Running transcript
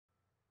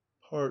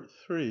Part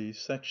Three,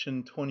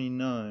 Section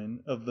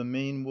 29 of The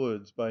Maine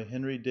Woods by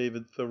Henry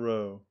David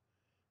Thoreau.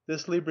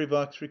 This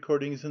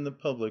recording is in the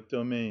public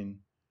domain.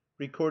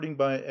 Recording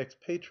by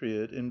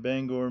expatriate in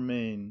Bangor,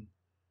 Maine.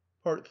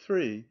 Part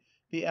Three,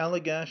 The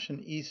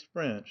Allegashan East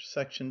Branch,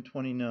 Section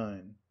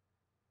 29.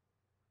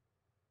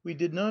 We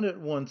did not at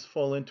once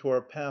fall into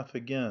our path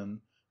again,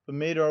 but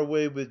made our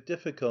way with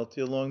difficulty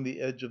along the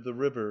edge of the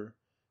river,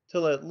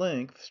 till at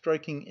length,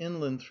 striking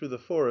inland through the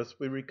forest,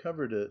 we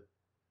recovered it.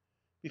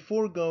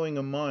 Before going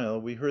a mile,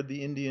 we heard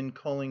the Indian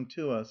calling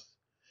to us.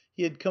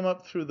 He had come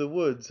up through the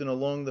woods and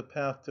along the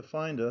path to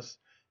find us,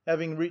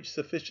 having reached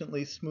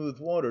sufficiently smooth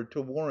water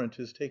to warrant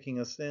his taking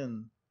us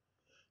in.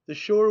 The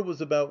shore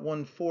was about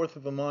 1/4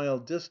 of a mile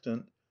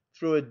distant,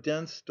 through a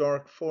dense,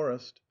 dark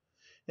forest,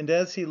 and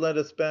as he led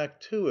us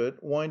back to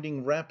it,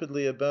 winding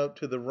rapidly about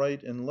to the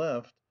right and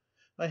left,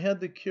 I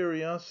had the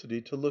curiosity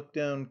to look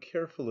down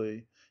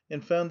carefully,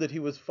 and found that he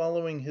was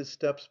following his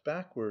steps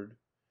backward.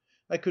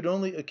 I could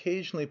only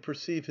occasionally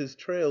perceive his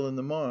trail in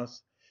the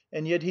moss,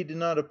 and yet he did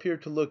not appear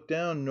to look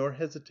down nor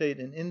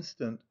hesitate an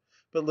instant,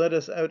 but led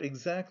us out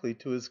exactly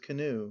to his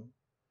canoe.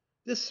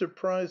 This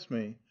surprised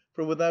me,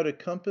 for without a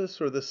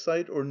compass or the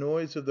sight or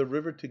noise of the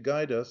river to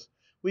guide us,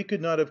 we could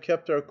not have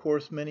kept our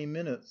course many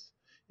minutes,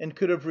 and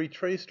could have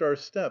retraced our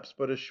steps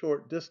but a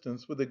short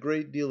distance with a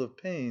great deal of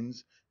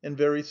pains, and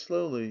very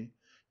slowly,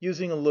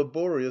 using a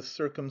laborious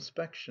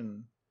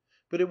circumspection.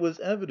 But it was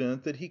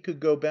evident that he could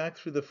go back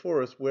through the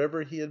forest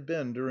wherever he had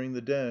been during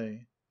the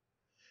day.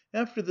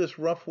 After this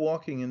rough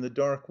walking in the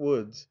dark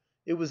woods,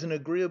 it was an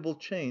agreeable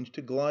change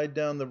to glide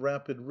down the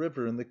rapid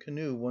river in the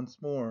canoe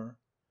once more.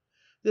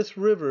 This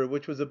river,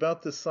 which was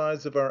about the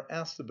size of our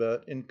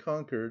Assabet in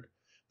Concord,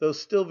 though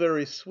still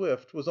very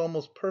swift, was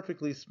almost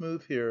perfectly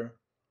smooth here,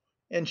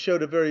 and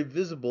showed a very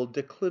visible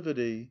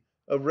declivity,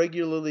 a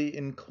regularly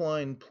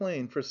inclined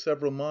plane for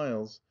several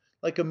miles,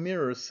 like a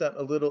mirror set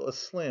a little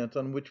aslant,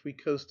 on which we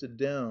coasted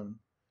down.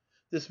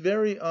 This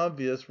very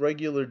obvious,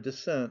 regular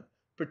descent,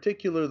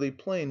 particularly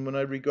plain when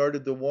I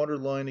regarded the water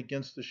line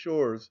against the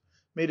shores,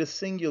 made a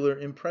singular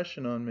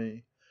impression on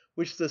me,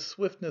 which the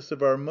swiftness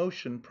of our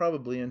motion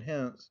probably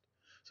enhanced,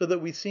 so that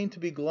we seemed to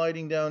be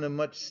gliding down a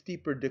much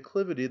steeper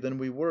declivity than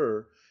we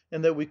were,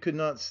 and that we could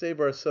not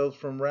save ourselves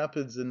from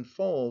rapids and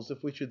falls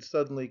if we should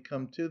suddenly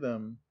come to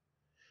them.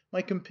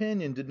 My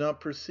companion did not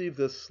perceive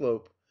this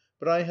slope,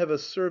 but I have a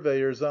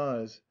surveyor's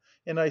eyes,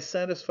 and I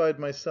satisfied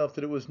myself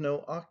that it was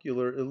no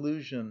ocular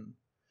illusion.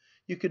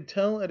 You could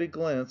tell at a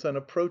glance, on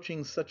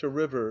approaching such a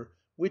river,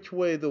 which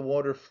way the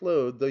water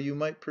flowed, though you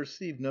might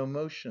perceive no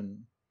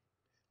motion.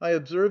 I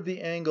observed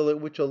the angle at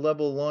which a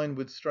level line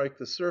would strike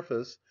the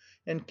surface,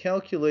 and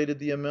calculated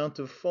the amount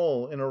of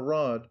fall in a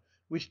rod,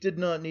 which did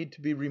not need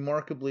to be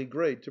remarkably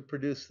great to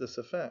produce this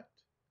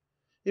effect.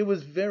 It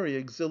was very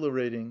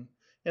exhilarating,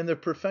 and the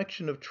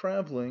perfection of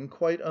traveling,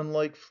 quite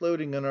unlike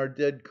floating on our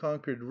dead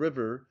Concord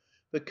River,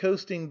 the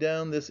coasting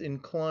down this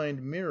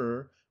inclined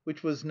mirror,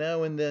 which was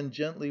now and then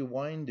gently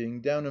winding,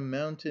 down a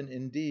mountain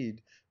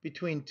indeed,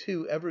 between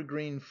two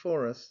evergreen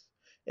forests,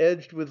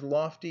 edged with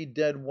lofty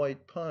dead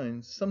white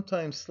pines,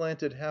 sometimes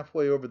slanted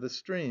halfway over the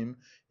stream,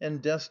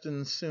 and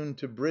destined soon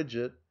to bridge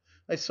it.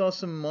 I saw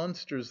some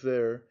monsters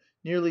there,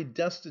 nearly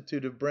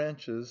destitute of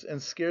branches,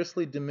 and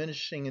scarcely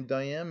diminishing in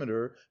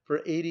diameter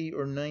for 80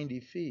 or 90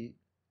 feet.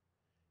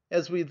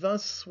 As we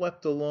thus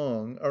swept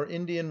along, our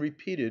Indian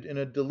repeated in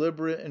a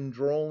deliberate and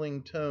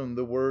drawling tone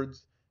the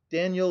words,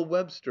 "Daniel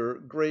Webster,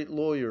 great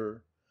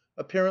lawyer,"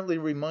 apparently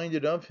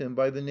reminded of him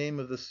by the name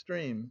of the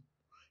stream,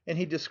 and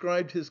he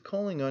described his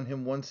calling on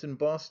him once in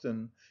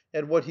Boston,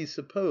 at what he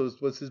supposed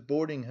was his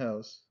boarding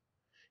house.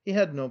 He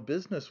had no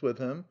business with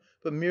him,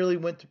 but merely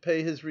went to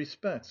pay his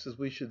respects, as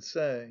we should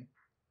say.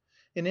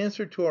 In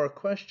answer to our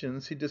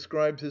questions, he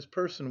described his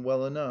person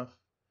well enough.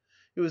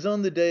 It was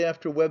on the day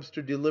after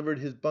Webster delivered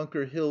his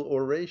Bunker Hill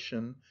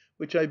oration,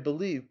 which I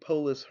believe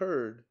Polis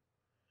heard.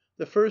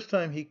 The first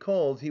time he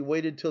called, he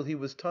waited till he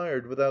was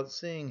tired without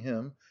seeing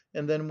him,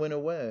 and then went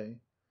away.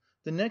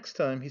 The next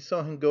time he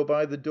saw him go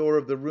by the door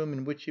of the room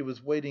in which he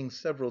was waiting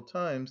several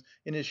times,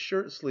 in his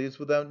shirt sleeves,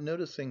 without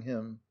noticing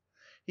him.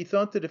 He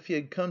thought that if he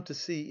had come to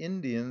see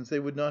Indians, they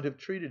would not have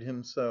treated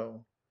him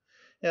so.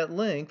 At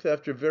length,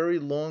 after very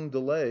long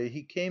delay,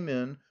 he came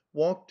in,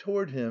 walked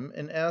toward him,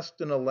 and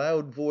asked in a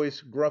loud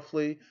voice,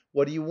 gruffly,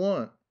 "What do you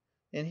want?"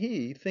 And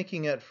he,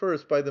 thinking at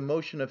first by the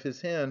motion of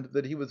his hand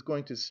that he was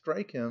going to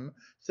strike him,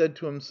 said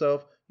to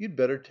himself, "You'd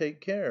better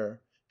take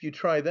care. If you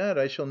try that,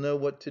 I shall know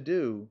what to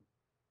do."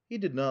 He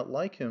did not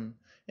like him,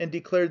 and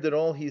declared that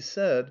all he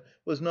said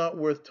was not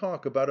worth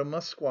talk about a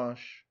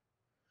musquash.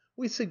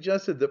 We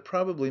suggested that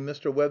probably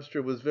Mr.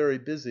 Webster was very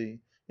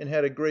busy, and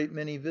had a great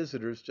many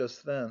visitors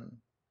just then.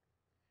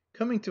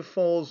 Coming to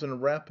falls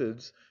and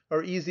rapids,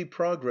 our easy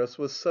progress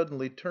was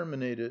suddenly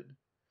terminated.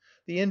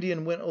 The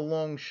Indian went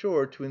along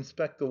shore to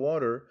inspect the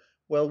water,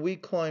 while we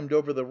climbed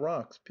over the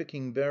rocks,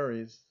 picking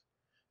berries.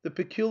 The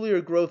peculiar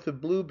growth of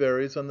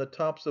blueberries on the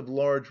tops of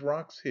large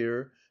rocks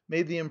here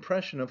made the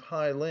impression of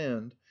high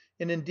land,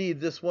 and indeed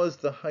this was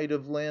the height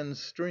of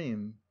land's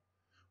stream.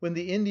 When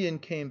the Indian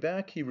came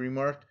back, he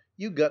remarked,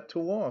 You got to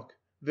walk.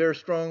 Ver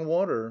strong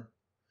water."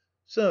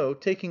 So,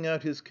 taking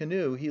out his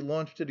canoe, he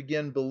launched it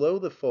again below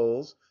the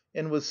falls,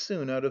 and was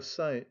soon out of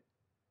sight.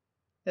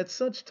 At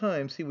such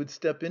times he would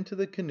step into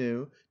the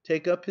canoe,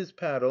 take up his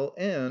paddle,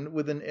 and,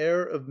 with an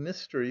air of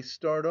mystery,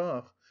 start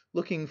off,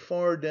 looking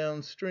far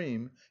down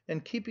stream,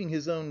 and keeping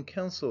his own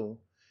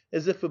counsel,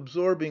 as if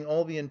absorbing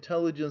all the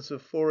intelligence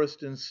of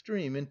forest and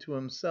stream into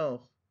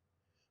himself.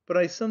 But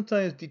I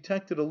sometimes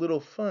detected a little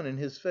fun in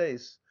his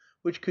face,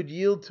 which could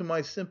yield to my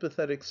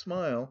sympathetic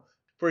smile,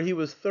 for he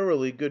was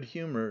thoroughly good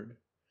humored.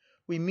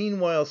 We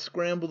meanwhile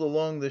scrambled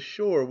along the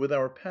shore with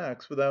our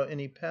packs without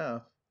any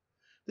path.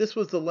 This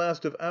was the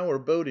last of our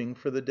boating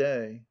for the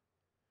day.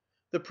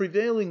 The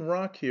prevailing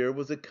rock here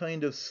was a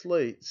kind of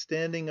slate,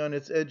 standing on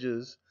its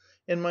edges,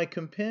 and my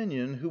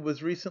companion, who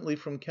was recently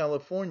from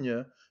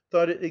California,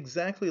 thought it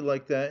exactly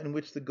like that in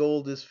which the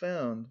gold is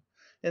found,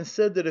 and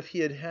said that if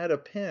he had had a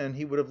pan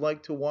he would have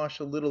liked to wash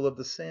a little of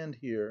the sand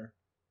here.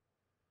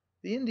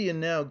 The Indian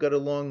now got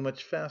along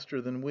much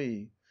faster than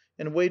we,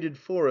 and waited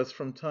for us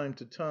from time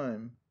to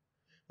time.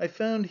 I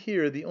found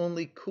here the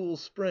only cool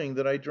spring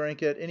that I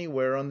drank at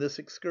anywhere on this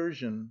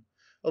excursion,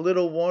 a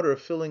little water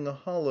filling a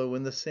hollow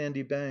in the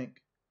sandy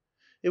bank.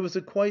 It was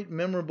a quite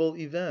memorable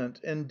event,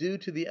 and due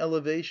to the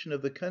elevation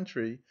of the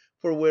country,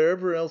 for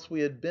wherever else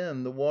we had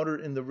been, the water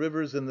in the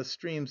rivers and the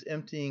streams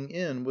emptying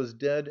in was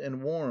dead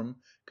and warm,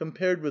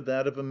 compared with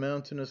that of a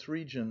mountainous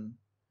region.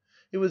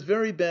 It was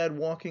very bad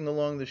walking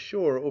along the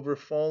shore over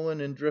fallen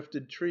and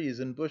drifted trees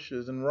and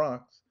bushes and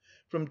rocks,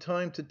 from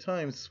time to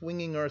time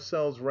swinging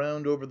ourselves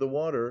round over the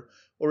water,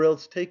 or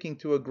else taking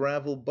to a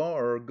gravel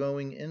bar or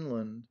going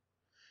inland.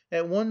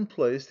 At one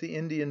place, the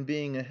Indian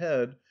being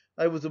ahead,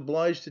 I was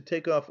obliged to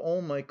take off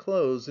all my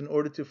clothes in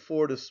order to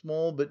ford a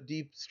small but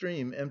deep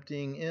stream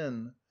emptying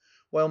in,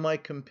 while my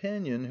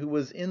companion, who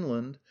was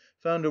inland,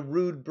 found a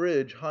rude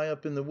bridge high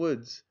up in the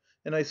woods,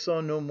 and I saw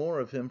no more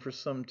of him for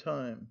some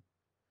time.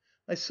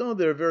 I saw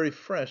there very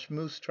fresh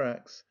moose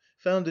tracks,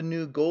 found a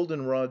new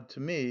goldenrod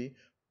to me,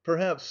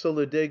 perhaps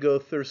Solidago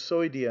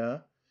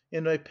thyrsoidea,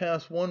 and I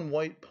passed one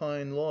white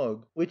pine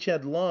log, which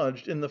had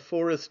lodged in the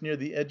forest near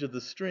the edge of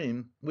the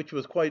stream, which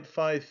was quite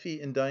 5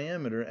 feet in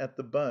diameter at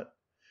the butt.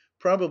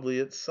 Probably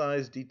its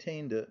size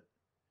detained it.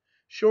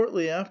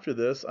 Shortly after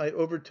this I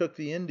overtook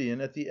the Indian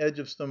at the edge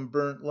of some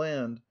burnt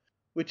land,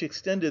 which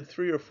extended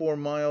 3 or 4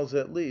 miles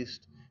at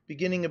least,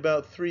 beginning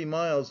about 3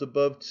 miles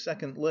above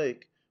Second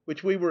Lake,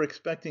 which we were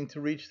expecting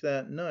to reach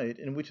that night,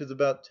 and which is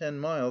about 10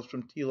 miles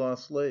from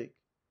Telos Lake.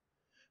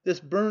 This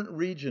burnt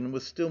region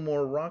was still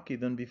more rocky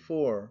than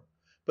before,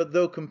 but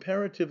though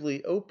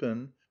comparatively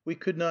open, we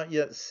could not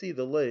yet see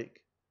the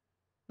lake.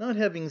 Not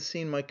having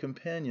seen my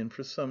companion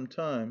for some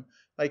time,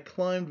 I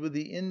climbed with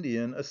the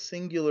Indian a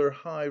singular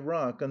high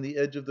rock on the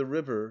edge of the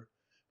river,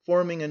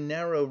 forming a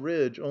narrow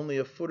ridge only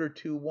a foot or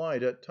two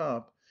wide at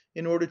top,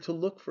 in order to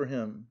look for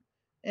him,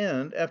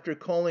 and, after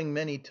calling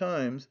many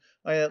times,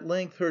 I at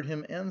length heard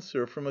him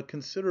answer from a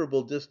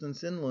considerable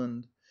distance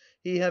inland,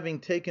 he having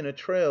taken a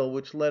trail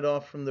which led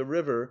off from the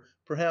river,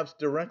 perhaps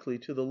directly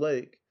to the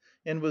lake,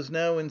 and was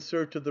now in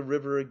search of the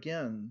river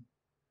again.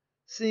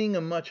 Seeing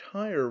a much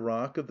higher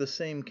rock of the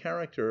same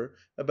character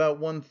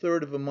about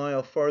 1/3 of a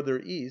mile farther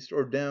east,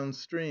 or down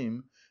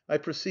stream, I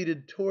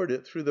proceeded toward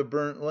it through the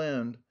burnt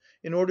land,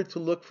 in order to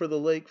look for the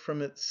lake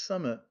from its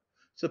summit,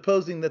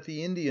 supposing that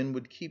the Indian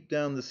would keep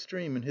down the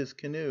stream in his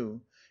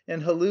canoe,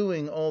 and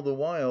hallooing all the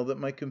while that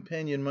my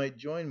companion might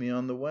join me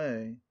on the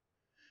way.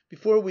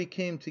 Before we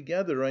came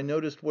together, I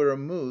noticed where a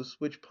moose,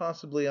 which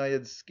possibly I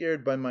had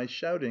scared by my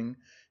shouting,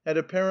 had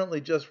apparently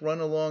just run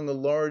along a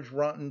large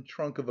rotten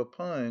trunk of a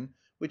pine,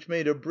 which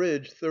made a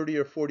bridge 30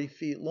 or 40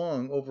 feet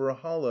long over a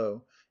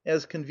hollow,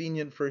 as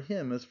convenient for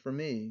him as for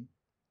me.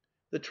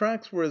 The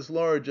tracks were as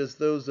large as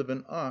those of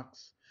an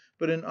ox,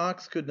 but an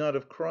ox could not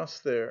have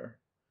crossed there.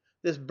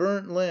 This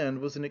burnt land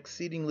was an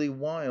exceedingly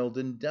wild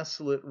and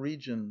desolate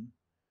region.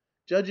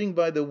 Judging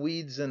by the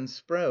weeds and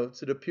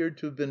sprouts, it appeared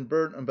to have been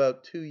burnt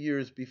about 2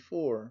 years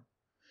before.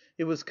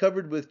 It was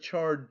covered with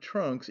charred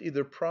trunks,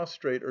 either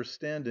prostrate or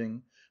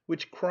standing,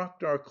 which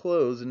crocked our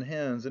clothes and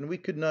hands, and we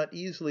could not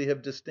easily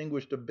have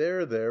distinguished a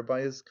bear there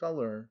by his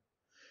color.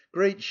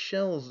 Great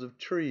shells of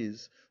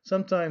trees,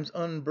 sometimes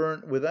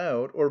unburnt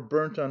without, or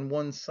burnt on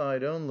one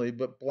side only,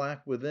 but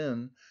black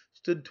within,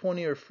 stood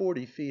 20 or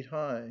 40 feet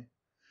high.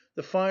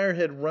 The fire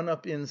had run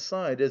up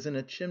inside as in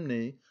a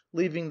chimney,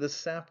 leaving the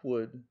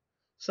sapwood.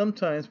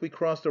 Sometimes we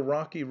crossed a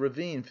rocky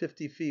ravine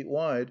 50 feet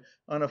wide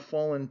on a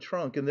fallen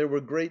trunk, and there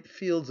were great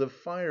fields of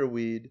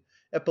fireweed,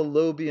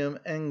 Epilobium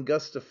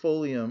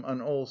angustifolium,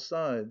 on all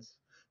sides,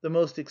 the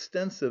most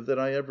extensive that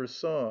I ever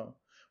saw,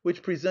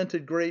 which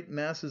presented great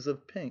masses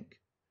of pink.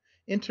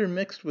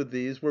 Intermixed with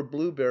these were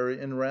blueberry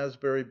and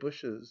raspberry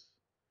bushes.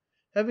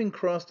 Having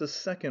crossed a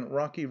second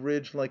rocky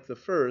ridge like the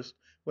first,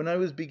 when I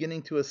was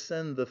beginning to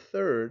ascend the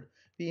third,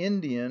 the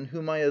Indian,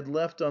 whom I had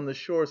left on the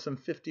shore some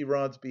 50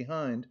 rods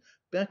behind,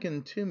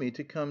 beckoned to me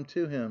to come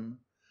to him;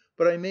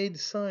 but I made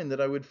sign that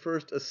I would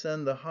first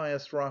ascend the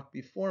highest rock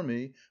before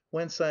me,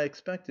 whence I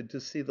expected to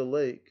see the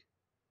lake.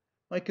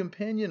 My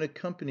companion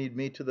accompanied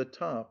me to the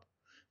top.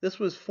 This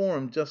was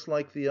formed just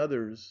like the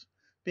others.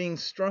 Being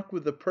struck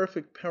with the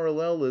perfect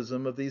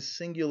parallelism of these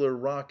singular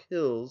rock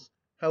hills,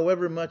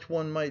 however much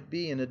one might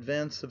be in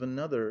advance of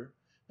another,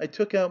 I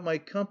took out my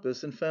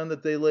compass and found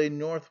that they lay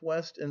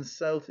northwest and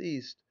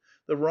southeast,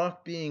 the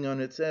rock being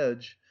on its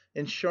edge,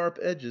 and sharp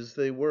edges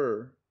they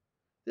were.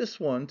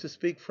 This one, to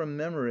speak from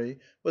memory,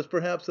 was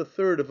perhaps a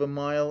third of a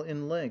mile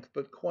in length,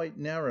 but quite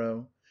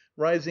narrow,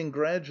 rising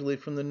gradually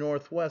from the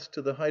northwest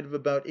to the height of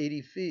about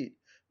 80 feet,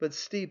 but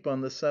steep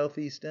on the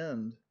southeast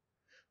end.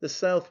 The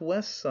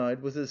southwest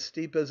side was as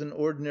steep as an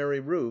ordinary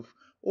roof,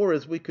 or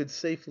as we could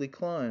safely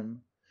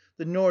climb.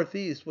 The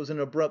northeast was an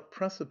abrupt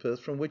precipice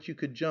from which you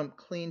could jump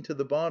clean to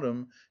the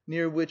bottom,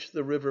 near which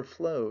the river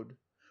flowed,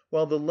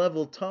 while the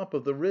level top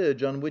of the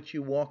ridge, on which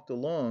you walked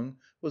along,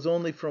 was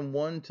only from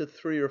 1 to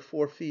 3 or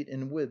 4 feet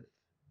in width.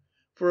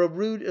 For a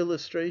rude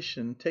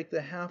illustration, take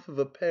the half of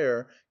a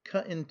pear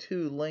cut in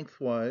two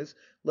lengthwise,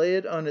 lay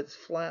it on its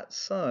flat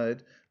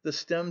side, the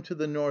stem to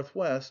the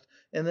northwest,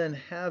 and then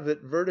halve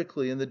it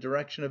vertically in the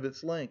direction of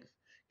its length,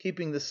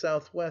 keeping the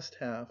southwest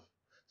half.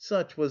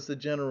 Such was the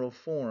general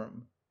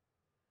form.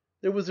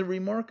 There was a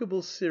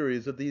remarkable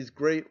series of these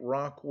great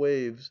rock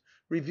waves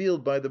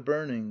revealed by the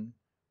burning,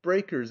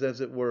 breakers,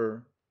 as it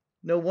were.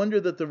 No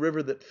wonder that the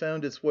river that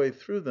found its way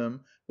through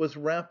them was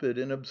rapid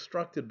and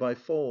obstructed by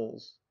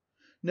falls.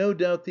 No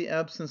doubt the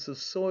absence of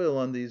soil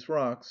on these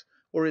rocks,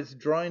 or its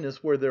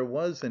dryness where there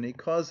was any,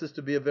 caused this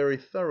to be a very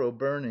thorough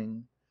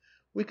burning.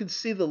 We could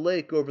see the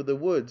lake over the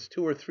woods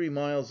 2 or 3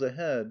 miles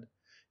ahead,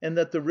 and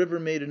that the river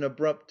made an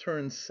abrupt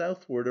turn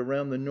southward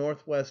around the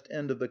northwest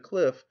end of the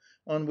cliff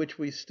on which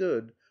we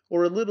stood,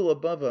 or a little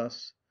above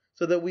us,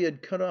 so that we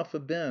had cut off a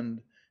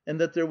bend, and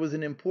that there was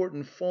an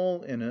important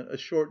fall in it a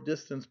short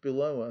distance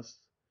below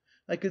us.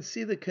 I could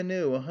see the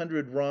canoe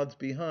 100 rods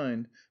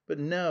behind, but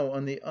now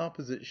on the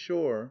opposite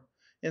shore,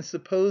 and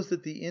supposed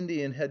that the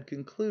Indian had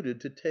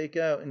concluded to take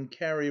out and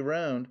carry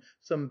round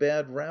some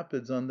bad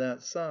rapids on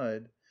that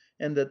side,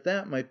 and that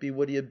that might be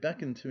what he had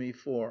beckoned to me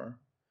for.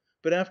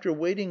 But after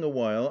waiting a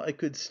while I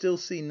could still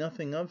see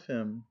nothing of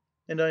him,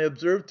 and I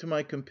observed to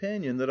my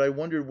companion that I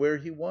wondered where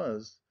he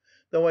was,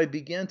 though I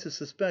began to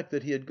suspect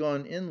that he had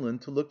gone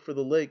inland to look for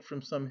the lake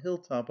from some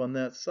hilltop on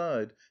that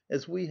side,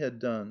 as we had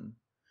done.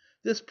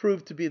 This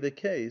proved to be the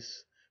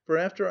case, for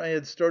after I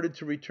had started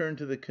to return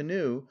to the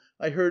canoe,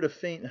 I heard a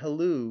faint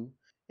halloo,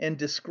 and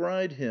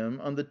descried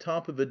him on the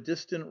top of a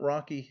distant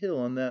rocky hill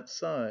on that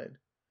side.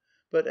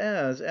 But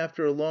as,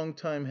 after a long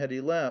time had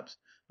elapsed,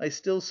 I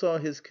still saw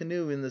his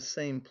canoe in the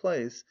same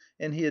place,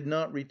 and he had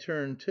not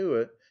returned to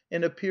it,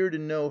 and appeared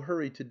in no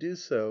hurry to do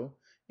so,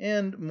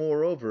 and,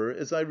 moreover,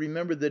 as I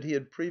remembered that he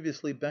had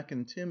previously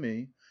beckoned to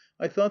me,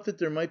 I thought that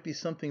there might be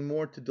something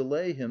more to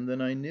delay him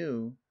than I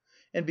knew,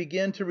 and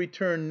began to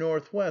return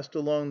northwest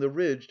along the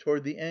ridge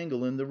toward the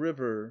angle in the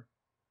river.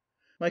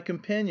 My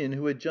companion,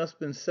 who had just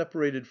been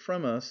separated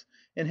from us,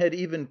 and had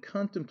even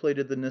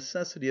contemplated the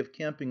necessity of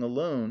camping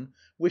alone,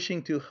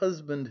 wishing to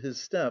husband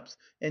his steps,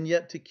 and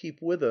yet to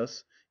keep with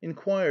us,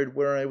 inquired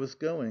where I was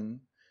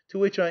going, to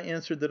which I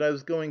answered that I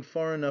was going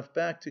far enough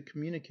back to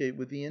communicate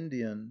with the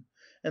Indian,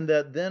 and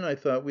that then I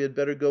thought we had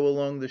better go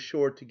along the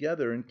shore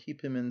together, and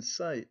keep him in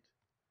sight.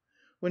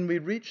 When we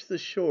reached the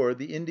shore,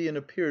 the Indian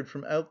appeared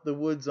from out the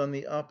woods on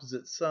the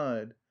opposite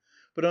side,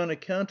 but on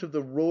account of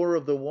the roar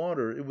of the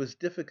water it was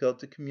difficult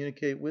to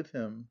communicate with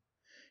him.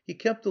 He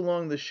kept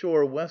along the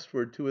shore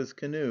westward to his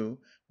canoe,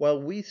 while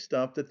we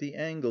stopped at the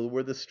angle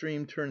where the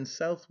stream turned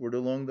southward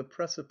along the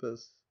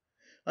precipice.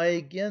 I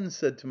again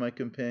said to my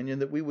companion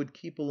that we would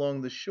keep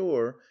along the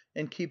shore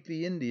and keep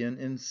the Indian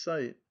in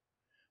sight.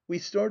 We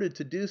started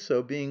to do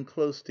so, being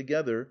close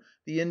together,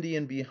 the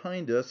Indian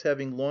behind us,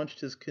 having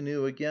launched his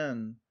canoe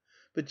again.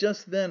 But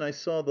just then I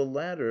saw the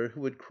latter,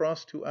 who had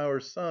crossed to our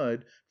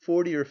side,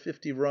 40 or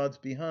 50 rods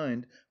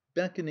behind,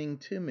 beckoning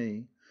to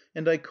me,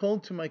 and I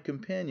called to my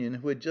companion,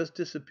 who had just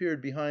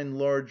disappeared behind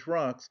large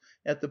rocks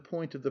at the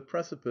point of the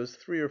precipice,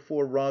 3 or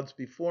 4 rods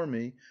before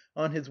me,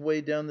 on his way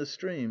down the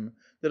stream,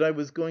 that I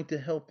was going to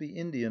help the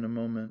Indian a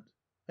moment.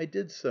 I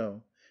did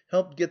so,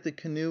 helped get the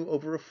canoe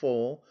over a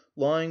fall,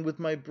 lying with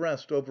my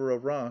breast over a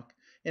rock,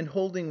 and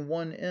holding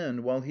one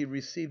end while he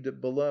received it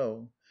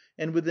below,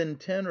 and within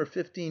 10 or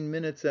 15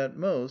 minutes at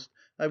most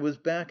I was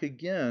back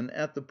again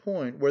at the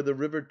point where the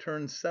river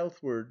turned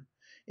southward,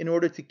 in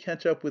order to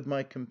catch up with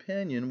my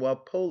companion while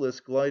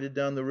Polis glided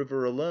down the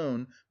river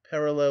alone,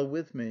 parallel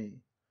with me.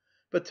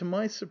 But to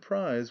my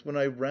surprise, when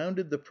I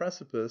rounded the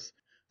precipice,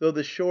 though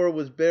the shore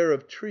was bare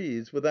of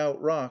trees,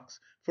 without rocks,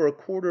 for a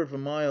quarter of a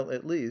mile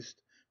at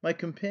least, my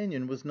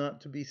companion was not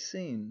to be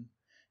seen.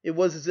 It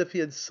was as if he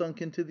had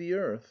sunk into the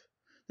earth.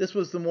 This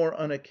was the more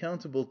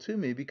unaccountable to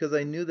me, because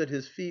I knew that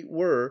his feet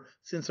were,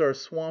 since our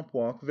swamp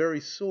walk, very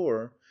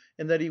sore,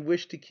 and that he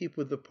wished to keep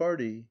with the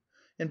party;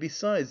 and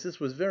besides, this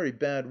was very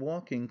bad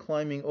walking,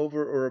 climbing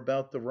over or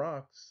about the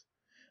rocks.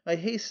 I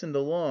hastened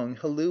along,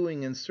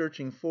 hallooing and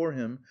searching for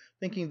him,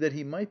 thinking that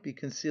he might be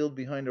concealed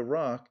behind a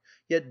rock,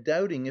 yet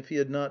doubting if he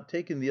had not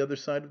taken the other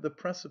side of the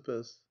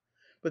precipice.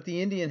 but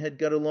the Indian had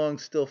got along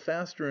still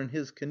faster in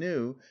his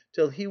canoe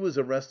till he was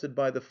arrested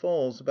by the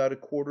falls about a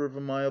quarter of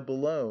a mile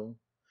below.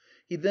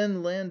 He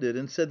then landed,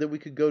 and said that we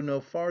could go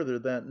no farther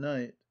that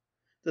night.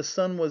 The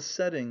sun was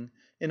setting,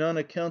 and on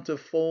account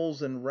of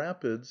falls and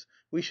rapids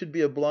we should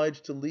be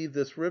obliged to leave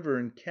this river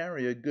and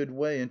carry a good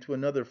way into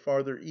another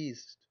farther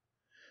east.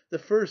 The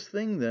first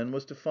thing, then,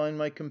 was to find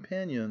my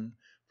companion,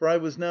 for I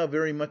was now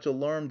very much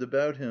alarmed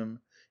about him,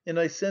 and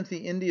I sent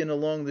the Indian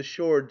along the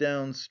shore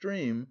down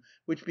stream,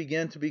 which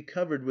began to be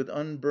covered with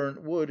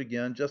unburnt wood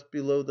again just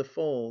below the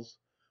falls,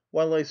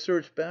 while I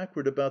searched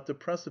backward about the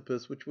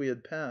precipice which we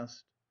had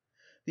passed.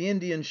 The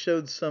Indian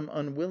showed some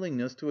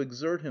unwillingness to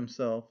exert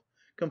himself,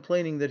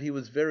 complaining that he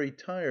was very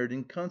tired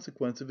in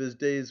consequence of his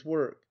day's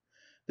work,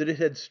 that it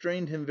had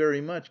strained him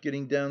very much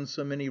getting down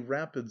so many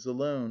rapids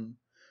alone,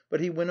 but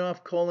he went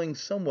off calling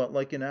somewhat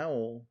like an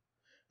owl.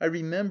 I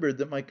remembered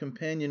that my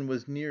companion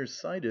was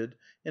near-sighted,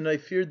 and I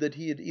feared that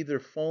he had either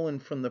fallen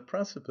from the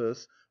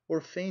precipice or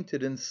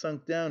fainted and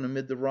sunk down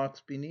amid the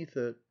rocks beneath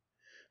it.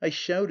 I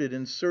shouted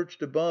and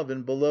searched above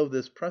and below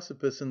this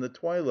precipice in the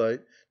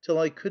twilight till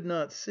I could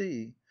not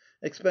see,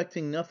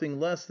 expecting nothing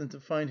less than to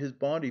find his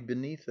body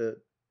beneath it.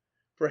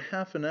 For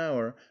half an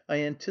hour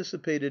I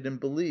anticipated and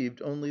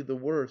believed only the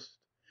worst.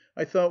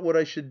 I thought what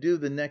I should do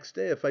the next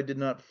day if I did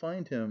not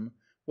find him,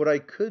 what I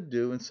could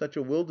do in such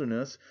a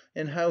wilderness,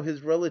 and how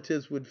his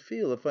relatives would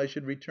feel if I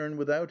should return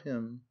without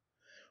him.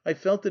 I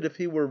felt that if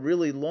he were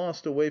really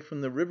lost away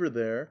from the river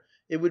there,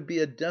 it would be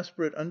a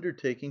desperate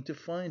undertaking to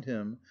find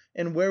him,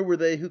 and where were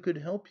they who could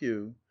help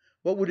you?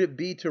 What would it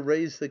be to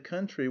raise the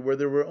country where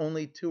there were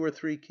only 2 or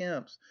 3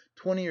 camps,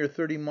 20 or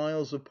 30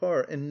 miles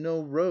apart, and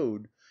no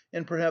road,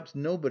 and perhaps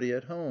nobody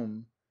at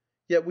home?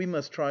 Yet we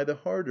must try the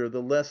harder,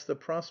 the less the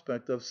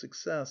prospect of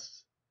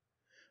success.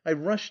 I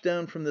rushed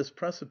down from this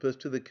precipice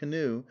to the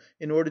canoe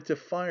in order to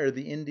fire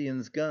the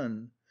Indian's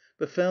gun,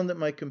 but found that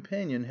my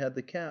companion had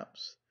the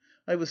caps.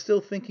 I was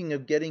still thinking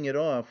of getting it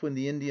off when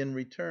the Indian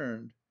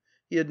returned.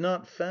 He had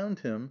not found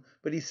him,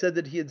 but he said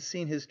that he had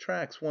seen his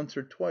tracks once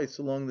or twice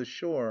along the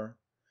shore.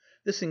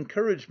 This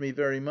encouraged me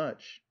very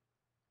much.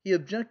 He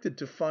objected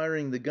to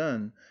firing the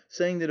gun,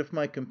 saying that if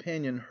my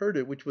companion heard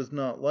it, which was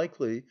not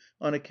likely,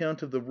 on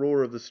account of the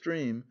roar of the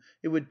stream,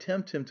 it would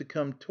tempt him to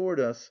come toward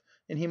us,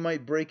 and he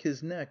might break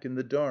his neck in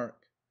the dark.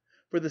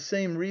 For the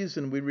same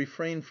reason we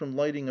refrained from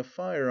lighting a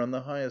fire on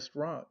the highest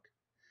rock.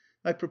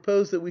 I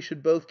proposed that we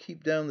should both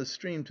keep down the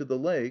stream to the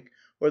lake,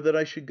 or that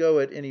I should go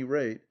at any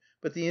rate,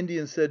 but the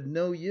Indian said,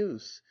 "No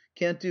use.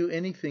 Can't do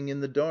anything in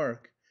the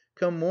dark.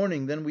 Come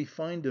morning, then we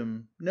find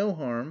 'em. No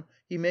harm.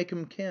 He make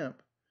 'em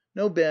camp.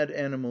 No bad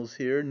animals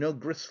here, no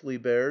gristly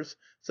bears,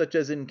 such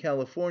as in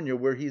California,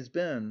 where he's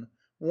been.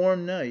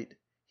 Warm night.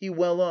 He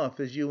well off,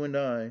 as you and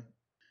I."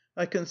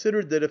 I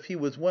considered that if he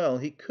was well,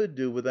 he could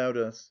do without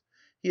us.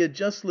 He had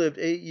just lived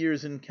 8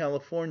 years in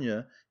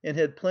California, and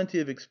had plenty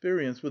of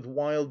experience with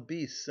wild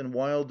beasts and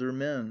wilder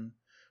men,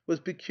 was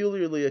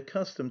peculiarly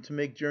accustomed to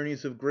make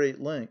journeys of great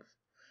length,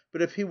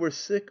 but if he were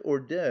sick or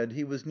dead,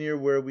 he was near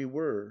where we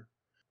were.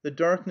 The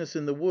darkness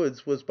in the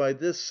woods was by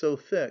this so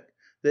thick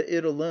that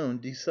it alone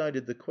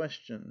decided the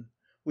question.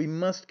 We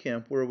must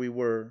camp where we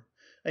were.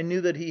 I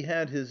knew that he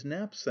had his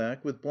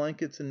knapsack, with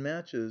blankets and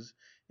matches,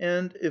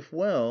 and, if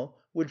well,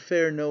 would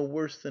fare no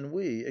worse than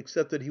we,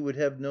 except that he would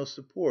have no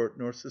support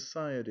nor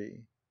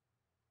society.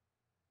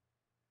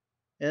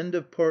 End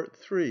of Part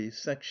 3,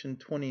 Section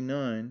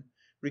 29,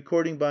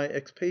 recording by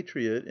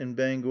Expatriate in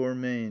Bangor,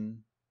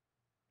 Maine.